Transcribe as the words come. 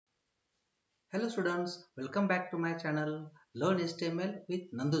Hello students, welcome back to my channel Learn HTML with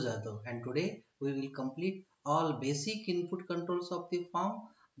Nandu Jadhav, and today we will complete all basic input controls of the form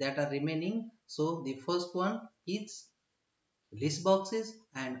that are remaining. So the first one is list boxes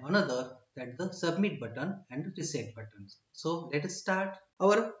and another that the submit button and reset buttons. So let us start.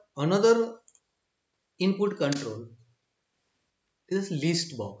 Our another input control is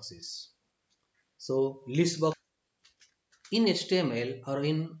list boxes. So list box in HTML or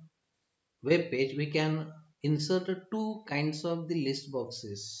in web page we can insert two kinds of the list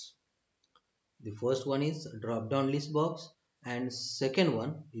boxes. The first one is drop down list box and second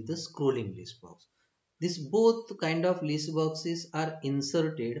one is the scrolling list box. These both kind of list boxes are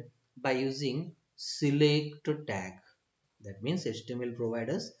inserted by using select tag. That means HTML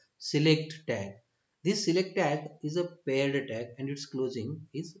provides us select tag. This select tag is a paired tag and its closing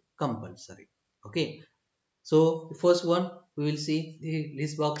is compulsory. Okay. So the first one we will see the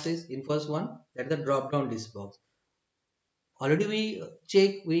list boxes. In first one, that is the drop down list box. Already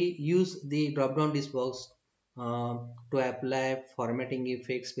we use the drop down list box to apply formatting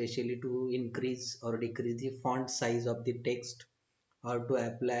effects, especially to increase or decrease the font size of the text, or to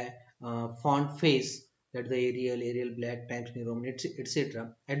apply font face, that the Arial black, Times New Roman,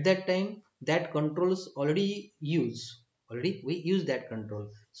 etc. At that time that controls already we use that control.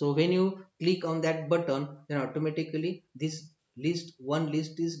 So when you click on that button, then automatically this one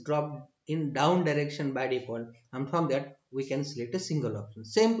list is dropped in down direction by default, and from that we can select a single option.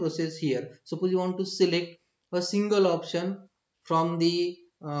 Same process here. Suppose you want to select a single option from the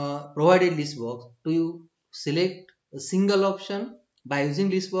provided list box. To select a single option by using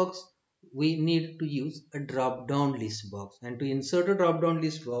list box, we need to use a drop down list box, and to insert a drop down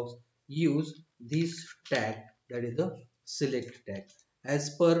list box, use this tag, that is the select tag.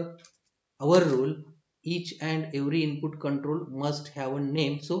 As per our rule, each and every input control must have a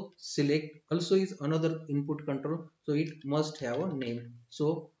name. So select also is another input control, so it must have a name.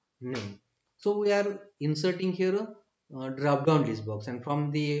 So name. So we are inserting here a drop down list box, and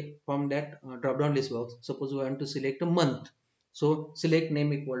from that drop down list box, suppose we want to select a month. So select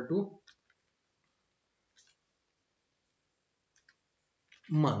name equal to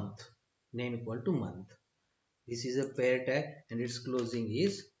month, name equal to month. This is a pair tag and its closing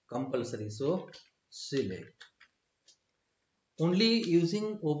is compulsory. So select. Only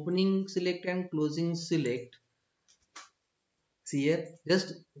using opening select and closing select. See here,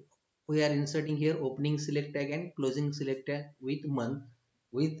 just we are inserting here opening select tag and closing select tag with month,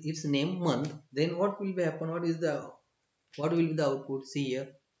 with its name month. Then what will be happen? What will be the output? See here.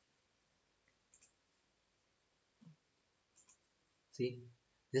 See,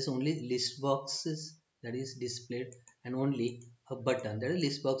 this only list boxes that is displayed, and only a button, that is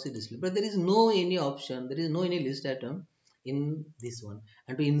list box is displayed, but there is no any option, there is no any list item in this one.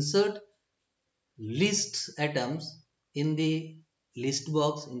 And to insert list items in the list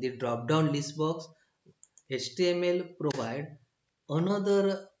box, in the drop down list box, HTML provide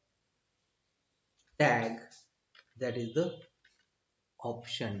another tag, that is the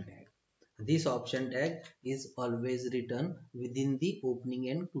option tag. This option tag is always written within the opening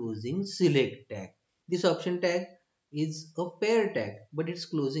and closing select tag. This option tag is a pair tag, but its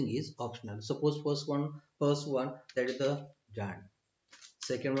closing is optional. Suppose first one that is the Jan.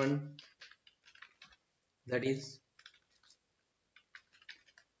 Second one, that is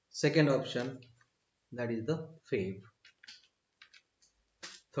second option, that is the Feb.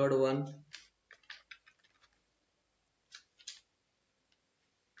 Third one,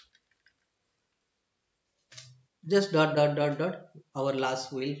 just dot dot dot dot. Our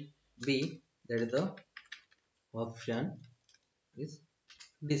last will be, that is the option is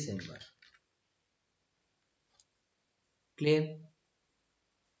December. Clear?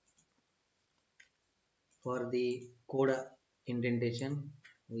 For the code indentation,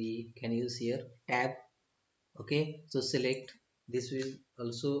 we can use here tab. Okay, so select. This will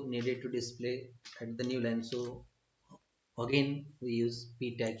also needed to display at the new line. So again we use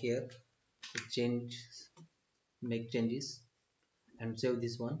p tag here to change, make changes, and save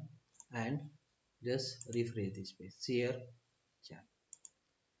this one, and just refresh this page. See here,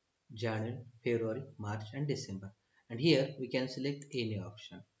 January, February, March, and December. And here we can select any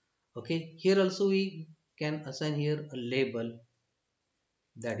option. Okay, here also we can assign here a label,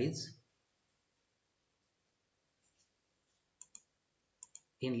 that is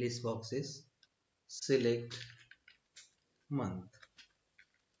in list boxes select month.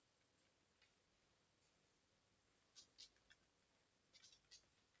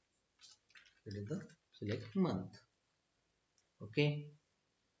 That is the select month. Okay,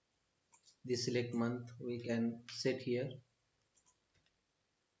 the select month we can set here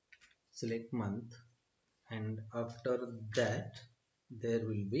select month, and after that there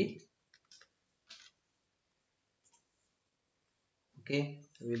will be, okay,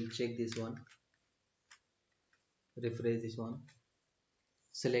 we'll check this one, refresh this one,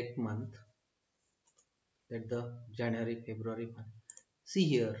 select month, at the January, February month. See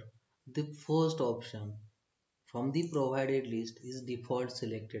here, the first option from the provided list is default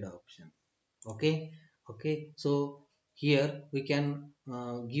selected option. Okay, okay. So here we can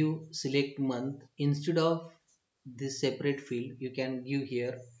give select month instead of this separate field. You can give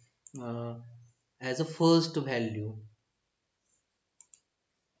here uh, as a first value.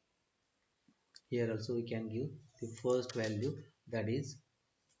 Here also we can give the first value, that is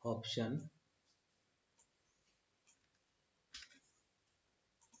option,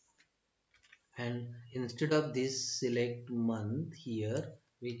 and instead of this select month here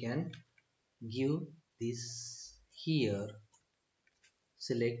we can give this here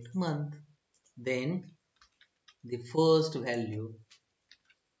select month, then the first value,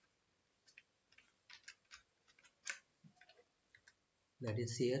 that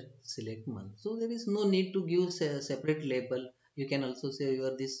is here select month. So there is no need to give separate label. You can also say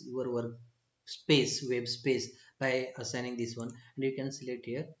your work space, web space, by assigning this one, and you can select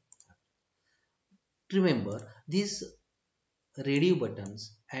here. Remember, these radio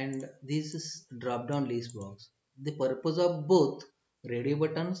buttons and this drop down list box, the purpose of both radio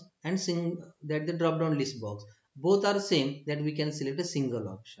buttons and that the drop down list box, both are same, that we can select a single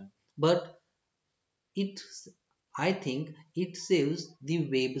option, but it, I think it saves the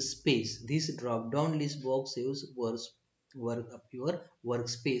web space. This drop down list box saves your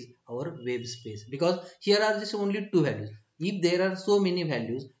workspace, our web space, because here are just only two values. If there are so many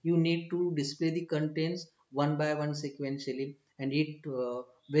values, you need to display the contents one by one sequentially, and it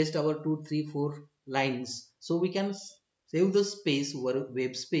waste our 2 3 4 lines. So we can save the space,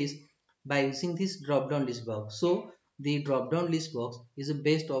 web space, by using this drop down list box. So the drop down list box is the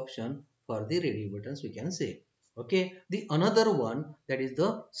best option for the radio buttons, we can say. Okay, the another one, that is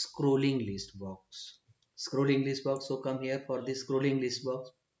the scrolling list box. Scrolling list box, so come here for the scrolling list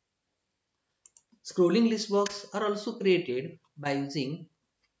box. Scrolling list box are also created by using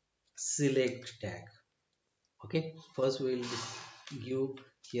select tag. Okay, first we will give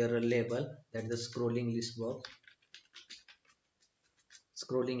here a label, that the scrolling list box,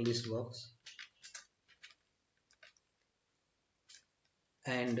 scrolling list box,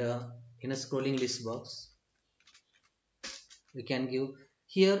 and in a scrolling list box we can give,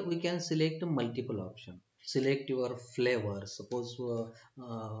 here we can select multiple option, select your flavor. Suppose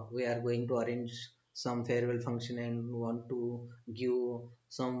we are going to arrange some farewell function and want to give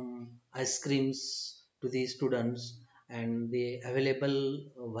some ice creams to the students, and the available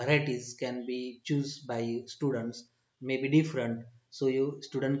varieties can be choose by students, may be different. So you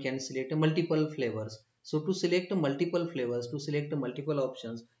student can select multiple flavors. So to select multiple flavors, to select multiple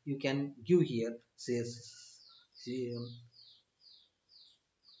options, you can give here, says, see,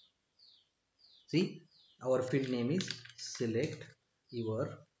 our field name is select your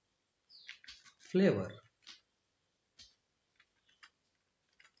flavor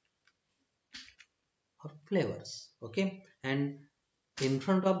or flavors. Okay, and in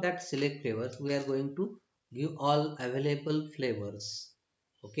front of that select flavors, we are going to give all available flavors.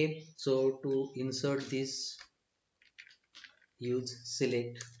 Okay, so to insert this, use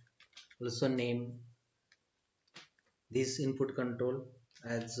select, also name this input control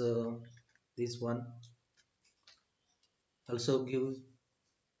as this one, also give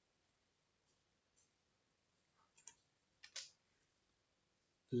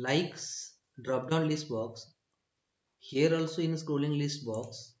likes drop down list box. Here also in scrolling list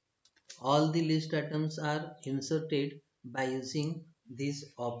box, all the list items are inserted by using this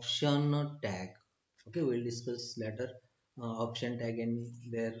option tag. Okay, we'll discuss later option tag and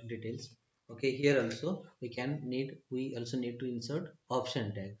their details. Okay, here also we also need to insert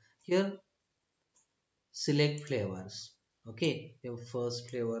option tag. Here select flavors. Okay, your first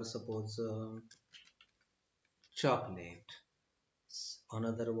flavor, suppose chocolate.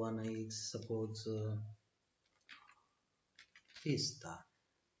 Another one is suppose pista.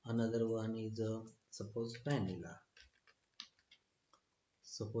 Another one is suppose vanilla.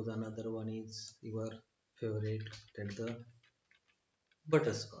 Suppose another one is your favorite, that the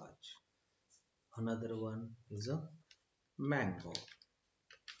butterscotch. Another one is a mango.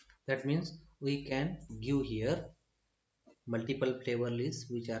 That means we can give here multiple flavor lists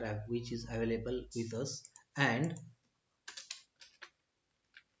which is available with us, and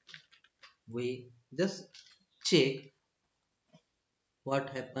we just check what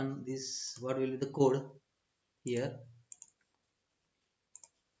happen, this what will be the code here.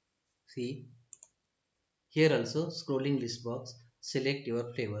 See, here also scrolling list box, select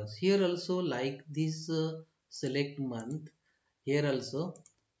your flavors. Here also like this select month. Here also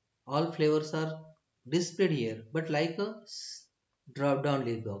all flavors are displayed here, but like a drop down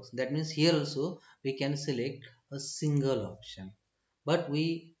list box. That means here also we can select a single option, but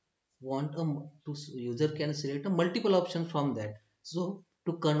we want to user can select a multiple option from that. So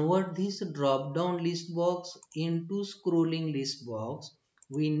to convert this drop down list box into scrolling list box,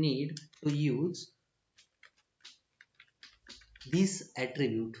 we need to use this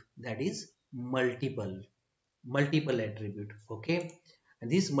attribute, that is multiple attribute. Okay,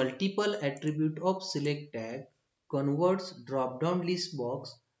 and this multiple attribute of select tag converts drop down list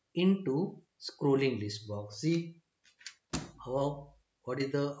box into scrolling list box. See how, what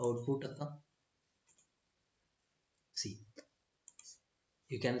is the output of the, see,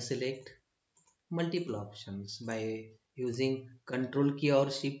 you can select multiple options by using control key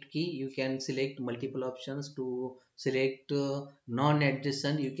or shift key. You can select multiple options. To select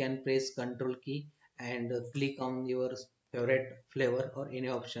non-adjacent, you can press control key and click on your favorite flavor or any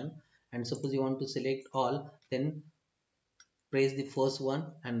option. And suppose you want to select all, then press the first one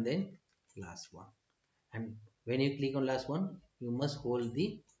and then last one. And when you click on last one, you must hold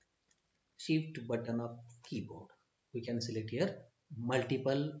the shift button of keyboard. We can select here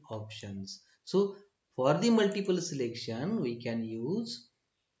multiple options. So for the multiple selection, we can use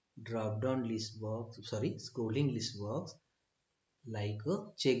drop down list box, sorry, scrolling list box, like a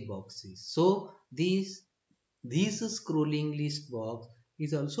check boxes. So these scrolling list box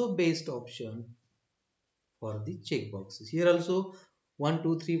is also best option for the check boxes. Here also 1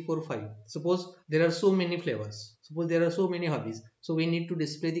 2 3 4 5. Suppose there are so many flavors, suppose there are so many hobbies, so we need to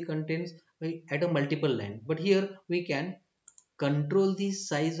display the contents at a multiple line. But here we can control the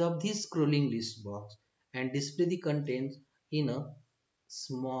size of this scrolling list box and display the contents in a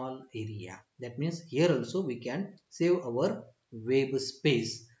small area. That means here also we can save our web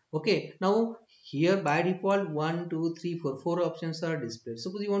space. Okay, now here by default 1 2 3 4 4 options are displayed.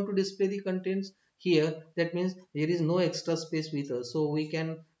 Suppose you want to display the contents here, that means there is no extra space with us, so we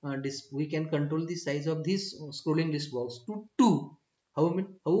can we can control the size of this scrolling list box to 2.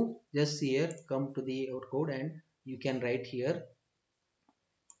 How? Just here come to the our code and you can write here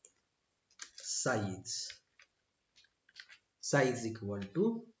size equal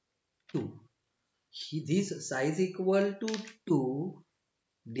to 2. This size equal to 2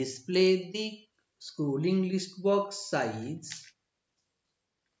 display the scrolling list box size.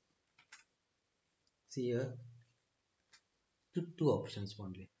 See here to 2 options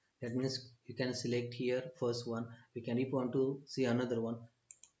only. That means you can select here first one. You can, if you want to see another one,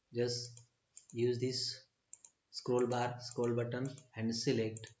 just use this scroll button and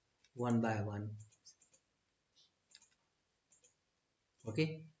select one by one.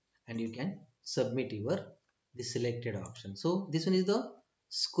 Okay, and you can submit your the selected option. So this one is the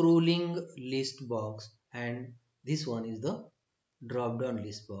scrolling list box and this one is the drop down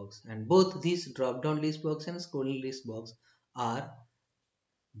list box, and both these drop down list box and scrolling list box are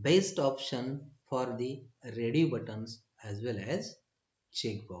best option for the ready buttons as well as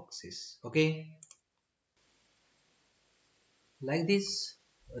check boxes. Okay, like this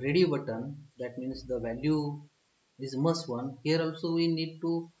ready button, that means the value is must one. Here also we need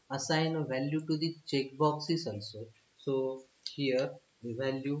to assign a value to the checkboxes also. So here the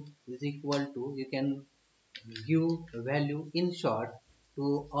value is equal to, you can give a value in short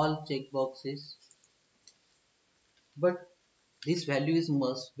to all checkboxes, but this value is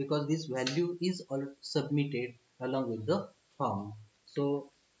must because this value is all submitted along with the form.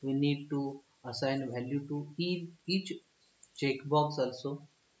 So we need to assign value to each checkbox also.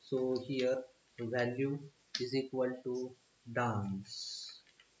 So here the value is equal to dance.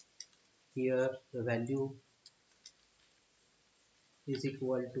 Here the value is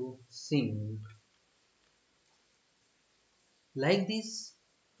equal to sing. Like this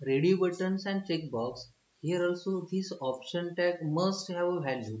radio buttons and checkbox, here also this option tag must have a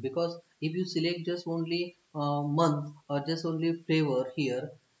value, because if you select just only month or just only flavor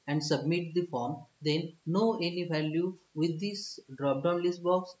here and submit the form, then no any value with this drop down list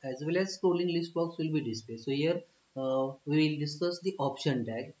box as well as scrolling list box will be displayed. So here we will discuss the option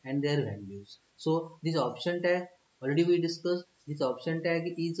tag and their values. So this option tag already we discussed. This option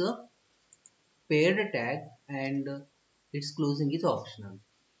tag is a paired tag and its closing is optional.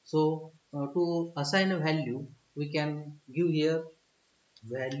 So to assign a value, we can give here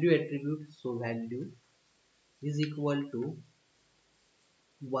value attribute. So value is equal to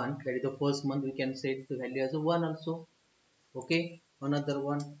 1, that is the first month, we can set the value as a 1 also. Okay, another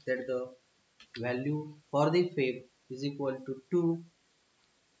one, that the value for the feb is equal to 2,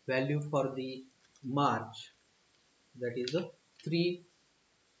 value for the March, that is the 3,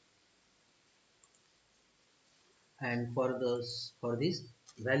 and for this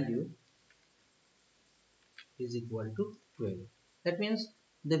value is equal to 12. That means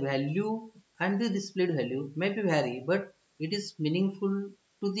the value and the displayed value may be vary, but it is meaningful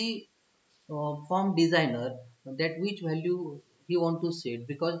to the form designer that which value he want to set,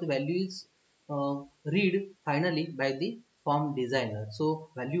 because the value is read finally by the form designer. So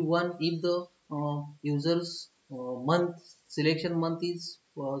value 1, if the user's month selection month is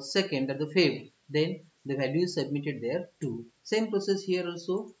second at the fifth, then the value is submitted there too. Same process here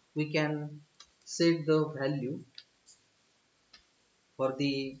also, we can set the value for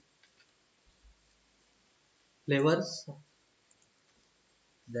the flavors,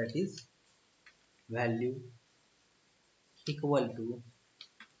 that is value equal to,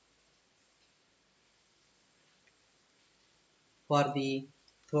 for the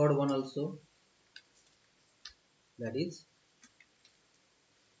third one also, that is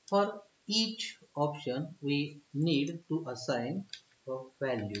for each option we need to assign a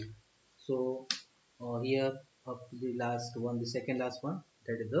value. So here up to the last one, the second last one,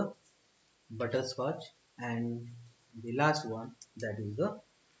 that is the butterscotch, and the last one, that is the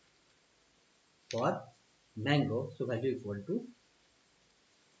for mango. So value equal to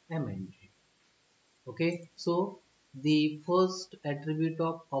mng. Okay, so the first attribute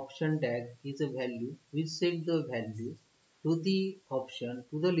of option tag is a value. We set the value to the option,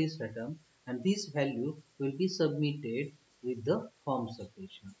 to the list item, and this value will be submitted with the form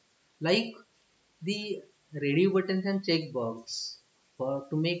submission. Like the radio buttons and checkbox for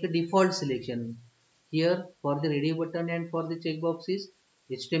to make a default selection. Here for the radio button and for the checkboxes,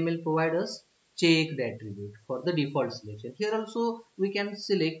 HTML provides us checked attribute for the default selection. Here also we can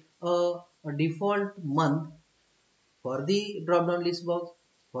select a default month for the drop down list box.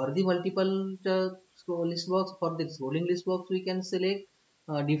 For the multiple scroll list box, for the scrolling list box, we can select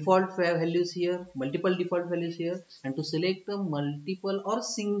default values here, multiple default values here, and to select a multiple or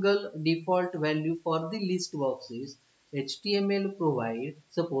single default value for the list boxes, HTML provide,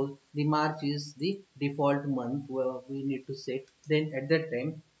 suppose the March is the default month where we need to set, then at that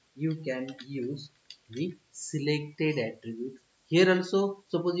time you can use the selected attribute. Here also,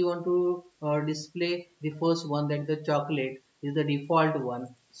 suppose you want to display the first one, that the chocolate is the default one,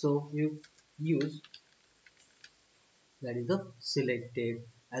 so you use, that is the selected.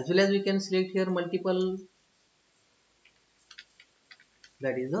 As well as we can select here multiple,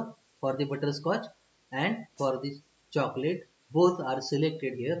 that is the for the butterscotch and for the chocolate, both are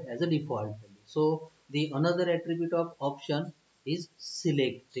selected here as a default value. So the another attribute of option is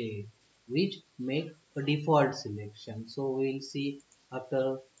selected, which make a default selection. So we will see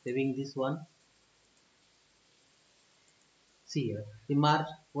after saving this one. See here the March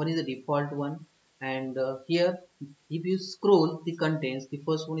one is the default one, and here if you scroll the contents, the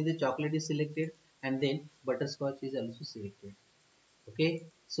first one is the chocolate is selected, and then butterscotch is also selected. Okay,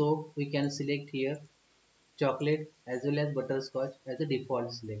 so we can select here chocolate as well as butterscotch as the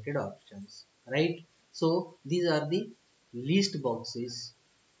default selected options, right? So these are the list boxes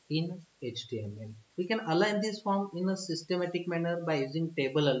in HTML. We can align this form in a systematic manner by using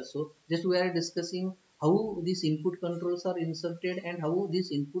table also. Just we are discussing how these input controls are inserted and how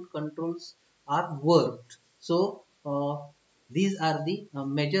these input controls are worked. So these are the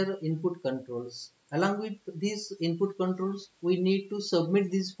major input controls. Along with these input controls, we need to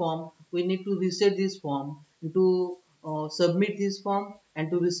submit this form, we need to reset this form. To submit this form and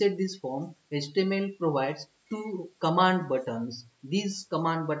to reset this form, HTML provides two command buttons. These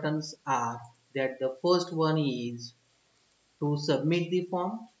command buttons are that the first one is to submit the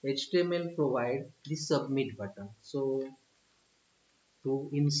form, HTML provide the submit button. So to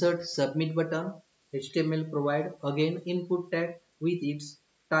insert submit button, HTML provide again input tag with its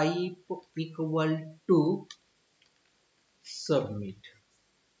type equal to submit.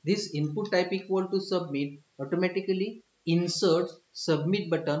 This input type equal to submit automatically inserts submit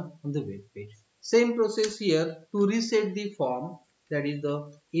button on the web page. Same process here to reset the form, that is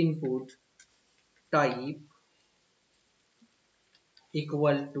the input type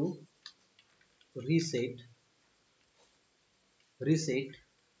equal to reset,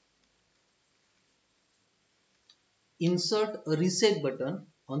 insert a reset button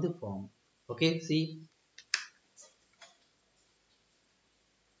on the form. Okay, see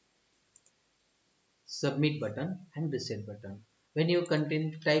submit button and reset button. When you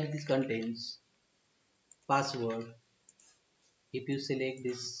type this contains password, if you select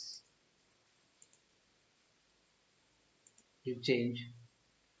this, you change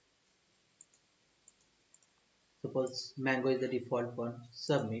Suppose mango is the default one,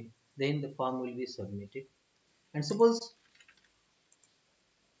 submit, then the form will be submitted. And suppose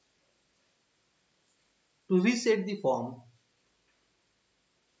to reset the form,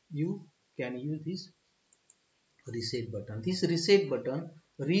 you can use this reset button. This reset button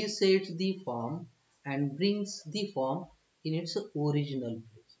resets the form and brings the form in its original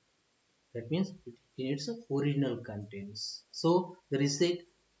place. That means in its original contents. So the reset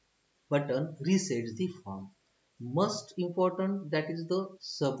button resets the form. Most important, that is the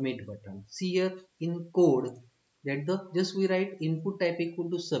submit button. See here in code that the just we write input type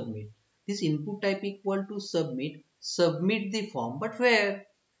equal to submit. This input type equal to submit the form, but where?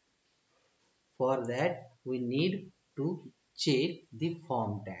 For that we need to check the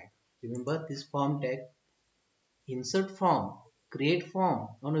form tag. Remember this form tag, insert form, create form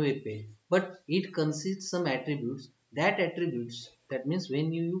on a web page, but it consists some attributes. That attributes, that means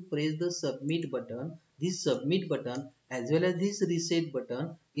when you press the submit button, this submit button as well as this reset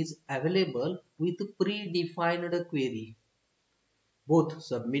button is available with predefined query. Both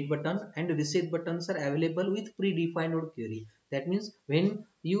submit button and reset buttons are available with predefined query. That means when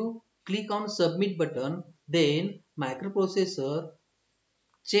you click on submit button, then microprocessor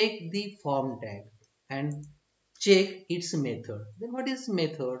check the form tag and check its method. Then what is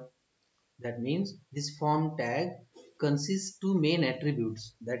method? That means this form tag consists two main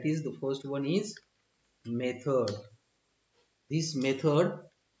attributes. That is, the first one is method. This method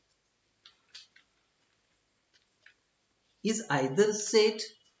is either set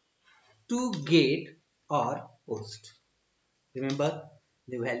to get or post. Remember,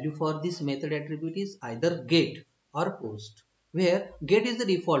 the value for this method attribute is either get or post, where get is the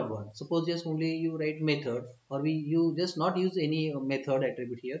default one. Suppose just only you write method, or you just not use any method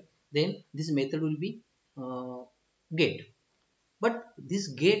attribute here, then this method will be get. But this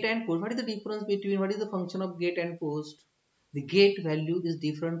get and post, what is the difference between, what is the function of get and post? The get value is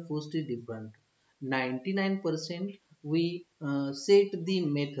different, post is different. 99% we set the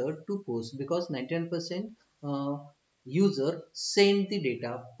method to post, because 99% user send the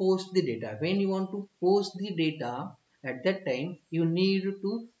data, post the data. When you want to post the data, at that time you need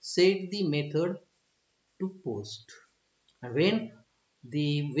to set the method to post. And when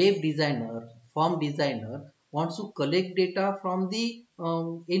the web designer, form designer wants to collect data from the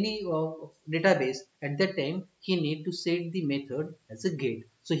any database, at that time he need to set the method as a get.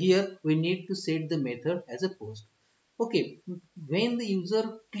 So here we need to set the method as a post. Okay, when the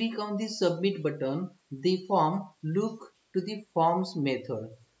user click on the submit button, the form look to the form's method,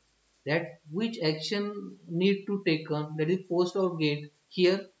 that which action need to taken, that is post or get.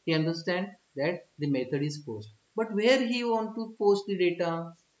 Here he understand that the method is post, but where he want to post the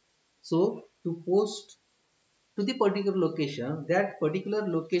data? So to post to the particular location, that particular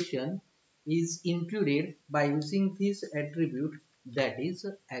location is included by using this attribute, that is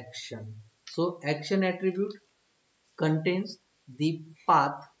action. So action attribute contains the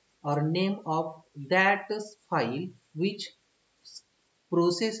path or name of that file which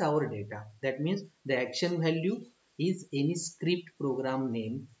process our data. That means the action value is any script program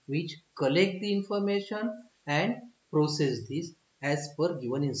name which collect the information and process this as per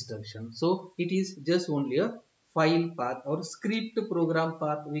given instruction. So it is just only a file path or script program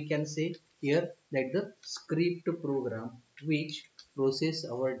path, we can say here, that the script program which process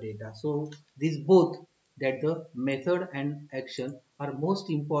our data. So these both, that the method and action, are most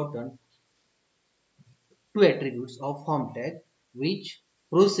important two attributes of form tag which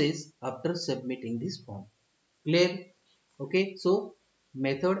process after submitting this form. Clear? Okay, so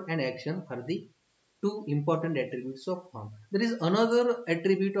method and action are the two important attributes of form. There is another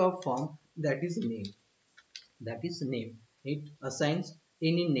attribute of form, that is name. That is name. It assigns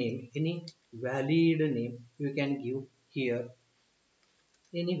any name, any valid name. You can give here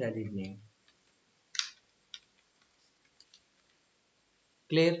any valid name.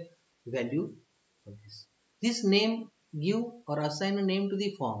 Clear? Value for this. This name give or assign a name to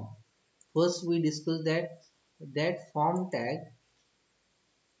the form. First we discussed that form tag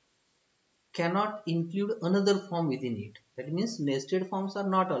cannot include another form within it. That means nested forms are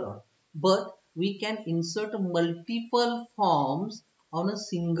not allowed. But we can insert multiple forms on a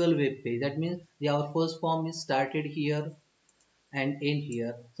single web page. That means our first form is started here and end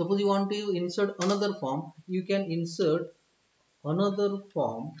here. Suppose you want to insert another form, you can insert another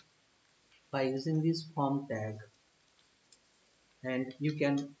form by using this form tag, and you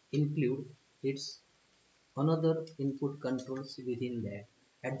can include its another input controls within that.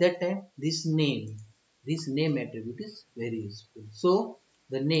 At that time this name attribute is very useful. So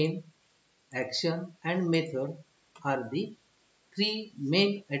the name, action and method are the three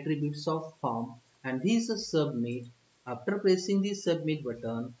main attributes of form and this is submit. After pressing the submit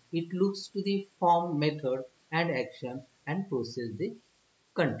button, it looks to the form method and action and process the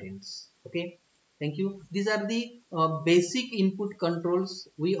contents. Okay, thank you. These are the basic input controls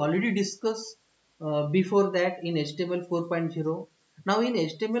we already discussed before that in HTML 4.0. Now in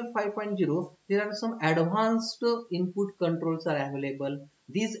HTML 5.0 there are some advanced input controls are available.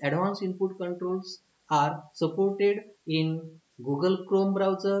 These advanced input controls are supported in Google Chrome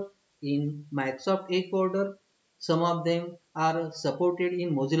browser, in Microsoft Edge Border. Some of them are supported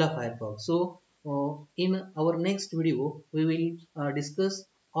in Mozilla Firefox. So in our next video we will discuss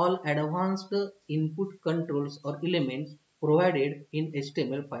all advanced input controls or elements provided in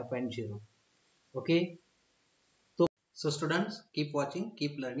HTML 5.0. Okay, so students, keep watching,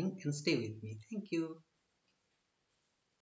 keep learning and stay with me. Thank you.